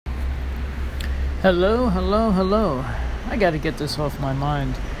Hello, hello, hello. I gotta get this off my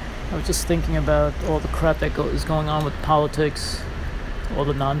mind. I was just thinking about all the crap that is going on with politics, all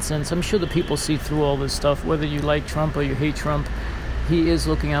the nonsense. I'm sure the people see through all this stuff. Whether you like Trump or you hate Trump, he is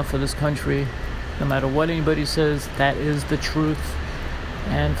looking out for this country. No matter what anybody says, that is the truth.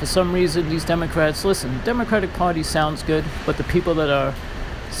 And for some reason, these Democrats, listen, Democratic Party sounds good, but the people that are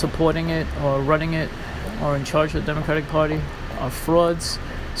supporting it or running it or in charge of the Democratic Party are frauds.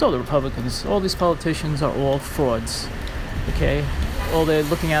 So the Republicans, all these politicians are all frauds, okay? All they're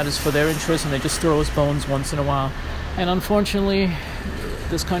looking at is for their interests, and they just throw us bones once in a while. And unfortunately,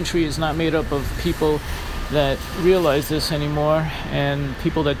 this country is not made up of people that realize this anymore, and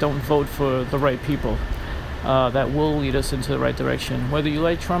people that don't vote for the right people that will lead us into the right direction. Whether you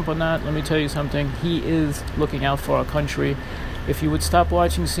like Trump or not, let me tell you something, he is looking out for our country. If you would stop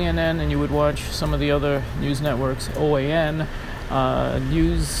watching CNN and you would watch some of the other news networks, OAN,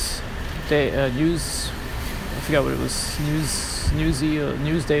 Newsday, I forgot what it was,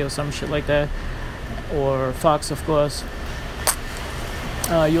 Newsday or some shit like that, or Fox, of course.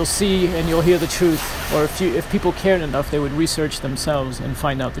 You'll see and you'll hear the truth. Or if people cared enough, they would research themselves and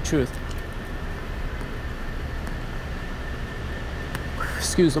find out the truth.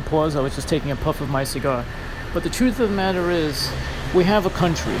 Excuse the pause. I was just taking a puff of my cigar. But the truth of the matter is, we have a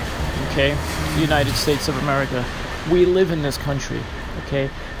country, okay? The United States of America. We live in this country, okay?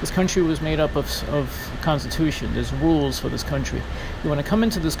 This country was made up of Constitution. There's rules for this country. You want to come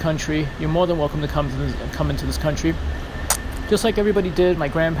into this country, you're more than welcome to come into this country. Just like everybody did, my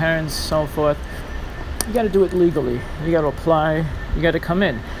grandparents, so forth. You got to do it legally. You got to apply. You got to come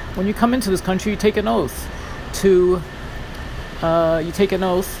in. When you come into this country, you take an oath to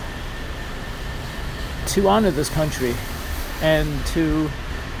honor this country and to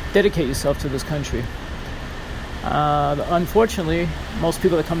dedicate yourself to this country. Unfortunately, most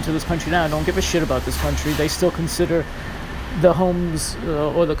people that come to this country now don't give a shit about this country. They still consider the homes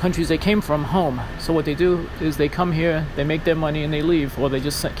or the countries they came from home. So what they do is they come here, they make their money, and they leave, or they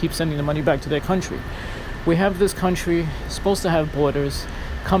just keep sending the money back to their country. We have this country, supposed to have borders.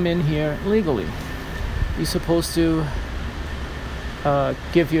 Come in here legally. You're supposed to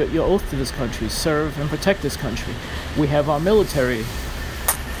give your oath to this country, serve and protect this country. We have our military,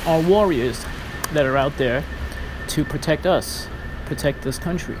 our warriors that are out there to protect us, protect this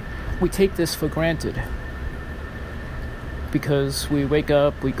country. We take this for granted because we wake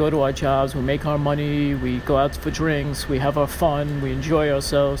up, we go to our jobs, we make our money, we go out for drinks, we have our fun, we enjoy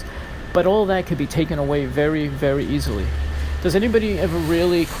ourselves, but all that could be taken away very, very easily. Does anybody ever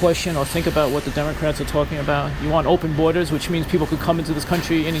really question or think about what the Democrats are talking about? You want open borders, which means people could come into this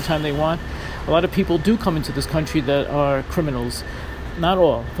country anytime they want. A lot of people do come into this country that are criminals. Not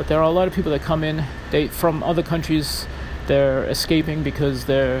all, but there are a lot of people that come in from other countries. They're escaping because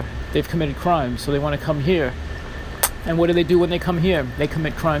they've committed crimes, so they want to come here. And what do they do when they come here? They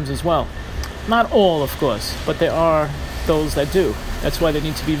commit crimes as well. Not all, of course, but there are those that do. That's why they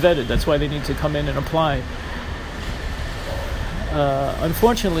need to be vetted. That's why they need to come in and apply.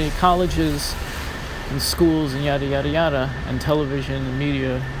 Unfortunately, colleges and schools and yada yada yada, and television and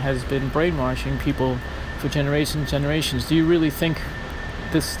media has been brainwashing people for generations. Do you really think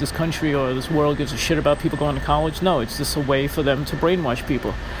this country or this world gives a shit about people going to college? No, it's just a way for them to brainwash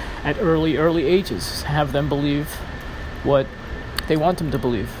people at early ages, have them believe what they want them to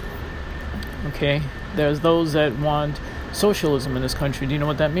believe. Okay? There's those that want socialism in this country. Do you know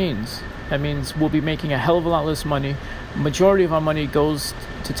what that means? That means we'll be making a hell of a lot less money. Majority of our money goes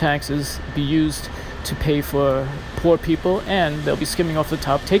to taxes, be used to pay for poor people, and they'll be skimming off the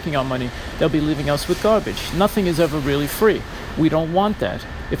top, taking our money. They'll be leaving us with garbage. Nothing is ever really free. We don't want that.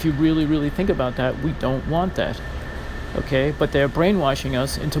 If you really, really think about that, we don't want that. Okay? But they're brainwashing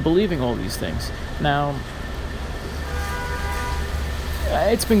us into believing all these things. Now,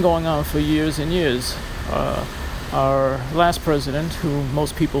 it's been going on for years and years. Our last president, who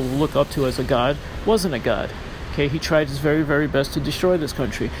most people look up to as a god, wasn't a god. Okay, he tried his very, very best to destroy this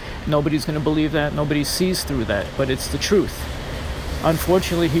country. Nobody's going to believe that. Nobody sees through that, but it's the truth.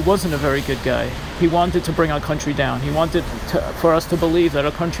 Unfortunately, he wasn't a very good guy. He wanted to bring our country down. He wanted for us to believe that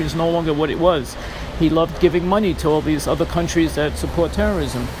our country is no longer what it was. He loved giving money to all these other countries that support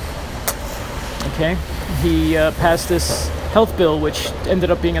terrorism. Okay, he passed this health bill, which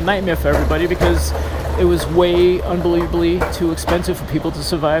ended up being a nightmare for everybody because it was way unbelievably too expensive for people to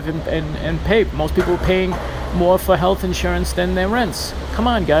survive and pay. Most people were paying more for health insurance than their rents. Come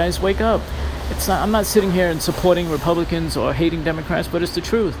on, guys, wake up. I'm not sitting here and supporting Republicans or hating Democrats, but it's the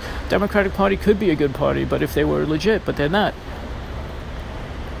truth. Democratic Party could be a good party, but if they were legit, but they're not.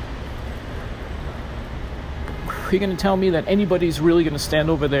 You're going to tell me that anybody's really going to stand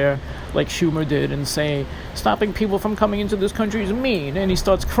over there like Schumer did and say, stopping people from coming into this country is mean, and he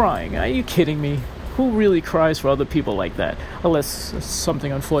starts crying? Are you kidding me? Who really cries for other people like that? Unless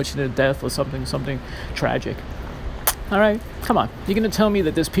something unfortunate, death or something tragic. All right, come on. You're going to tell me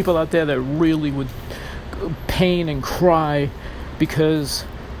that there's people out there that really would pain and cry because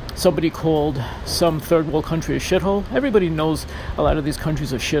somebody called some third world country a shithole? Everybody knows a lot of these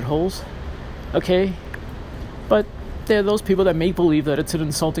countries are shitholes, okay? But there are those people that make believe that it's an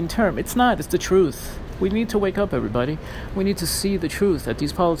insulting term. It's not. It's the truth. We need to wake up, everybody. We need to see the truth, that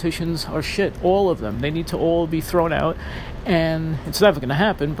these politicians are shit. All of them. They need to all be thrown out. And it's never going to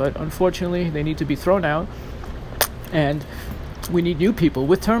happen, but unfortunately, they need to be thrown out. And we need new people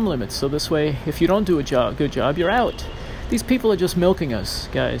with term limits. So this way, if you don't do a good job, you're out. These people are just milking us,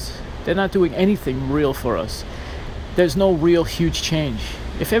 guys. They're not doing anything real for us. There's no real huge change.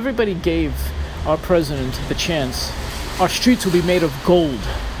 If everybody gave our president the chance, our streets would be made of gold.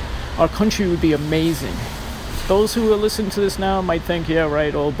 Our country would be amazing. Those who are listening to this now might think, yeah,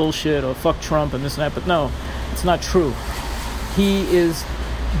 right, all bullshit, or fuck Trump and this and that, but no, it's not true. He is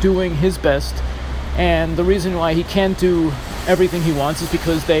doing his best, and the reason why he can't do everything he wants is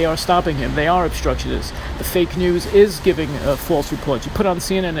because they are stopping him. They are obstructionists. The fake news is giving false reports. You put on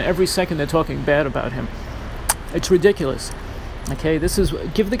CNN and every second they're talking bad about him. It's ridiculous. Okay,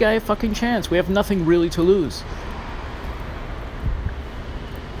 give the guy a fucking chance. We have nothing really to lose.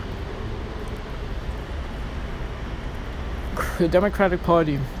 The Democratic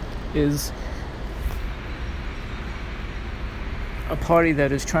Party is a party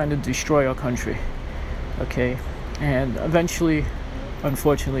that is trying to destroy our country. Okay, and eventually,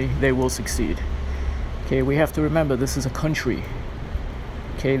 unfortunately, they will succeed. Okay, we have to remember this is a country.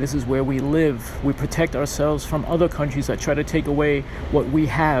 Okay, this is where we live. We protect ourselves from other countries that try to take away what we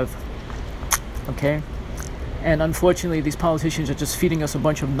have. Okay, and unfortunately, these politicians are just feeding us a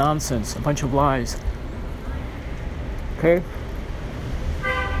bunch of nonsense, a bunch of lies. Okay.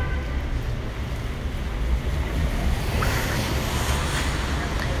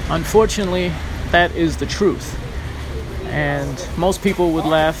 Unfortunately, that is the truth. And most people would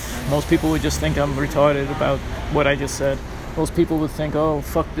laugh. Most people would just think I'm retarded about what I just said. Most people would think, oh,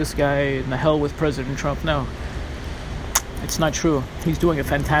 fuck this guy and the hell with President Trump. No, it's not true. He's doing a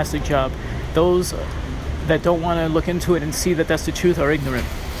fantastic job. Those that don't want to look into it and see that that's the truth are ignorant.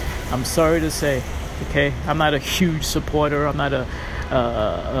 I'm sorry to say, okay? I'm not a huge supporter. I'm not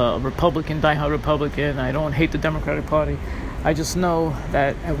a Republican, diehard Republican. I don't hate the Democratic Party. I just know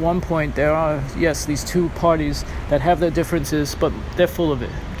that at one point there are, yes, these two parties that have their differences, but they're full of it.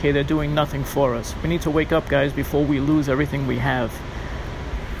 Okay, they're doing nothing for us. We need to wake up, guys, before we lose everything we have.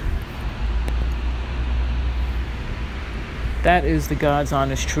 That is the God's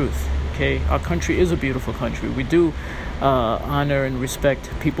honest truth. Okay, our country is a beautiful country. We do honor and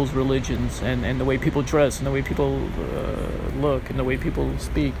respect people's religions and the way people dress and the way people look and the way people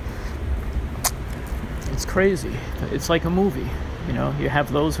speak. It's crazy. It's like a movie. You know, you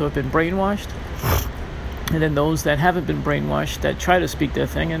have those who have been brainwashed, and then those that haven't been brainwashed that try to speak their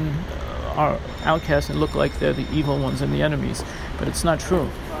thing and are outcasts and look like they're the evil ones and the enemies. But it's not true.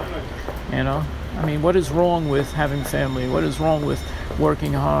 You know? I mean, what is wrong with having family? What is wrong with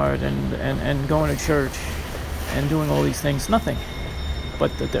working hard and going to church and doing all these things? Nothing.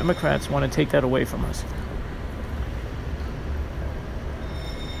 But the Democrats want to take that away from us.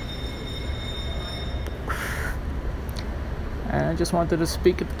 And I just wanted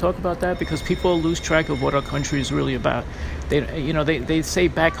to talk about that because people lose track of what our country is really about. They say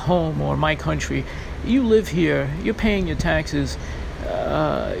back home or my country, you live here, you're paying your taxes,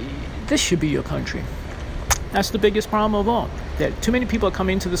 this should be your country. That's the biggest problem of all. That too many people are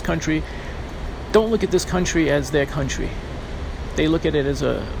coming into this country, don't look at this country as their country. They look at it as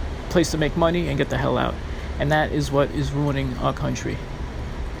a place to make money and get the hell out. And that is what is ruining our country.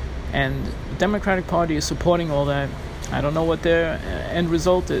 And the Democratic Party is supporting all that. I don't know what their end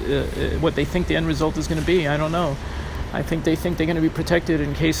result, what they think the end result is going to be. I don't know. I think they're going to be protected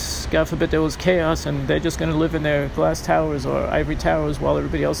in case, God forbid, there was chaos and they're just going to live in their glass towers or ivory towers while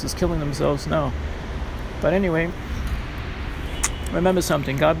everybody else is killing themselves. No. But anyway, remember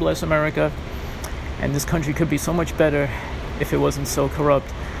something. God bless America. And this country could be so much better if it wasn't so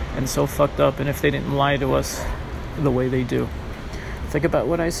corrupt and so fucked up and if they didn't lie to us the way they do. Think about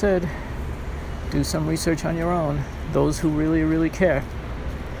what I said. Do some research on your own. Those who really, really care.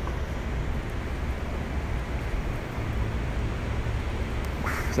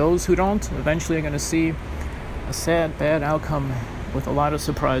 Those who don't, eventually are going to see a sad, bad outcome with a lot of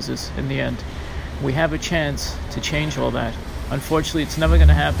surprises in the end. We have a chance to change all that. Unfortunately, it's never going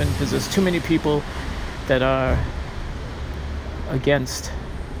to happen because there's too many people that are against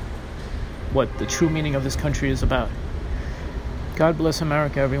what the true meaning of this country is about. God bless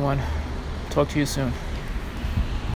America, everyone. Talk to you soon.